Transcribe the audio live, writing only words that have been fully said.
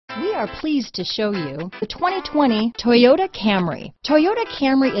We are pleased to show you the 2020 Toyota Camry. Toyota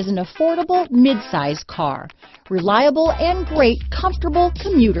Camry is an affordable mid-size car, reliable and great comfortable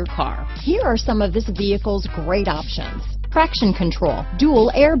commuter car. Here are some of this vehicle's great options: traction control, dual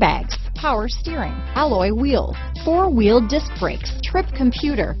airbags, power steering, alloy wheels, four-wheel disc brakes, trip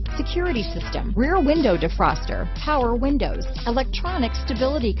computer, security system, rear window defroster, power windows, electronic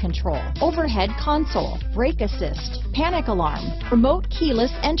stability control, overhead console, brake assist, panic alarm, remote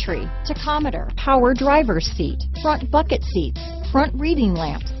keyless entry, tachometer, power driver's seat, front bucket seats, front reading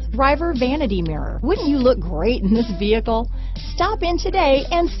lamps, driver vanity mirror. Wouldn't you look great in this vehicle? Stop in today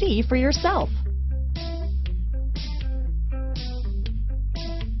and see for yourself.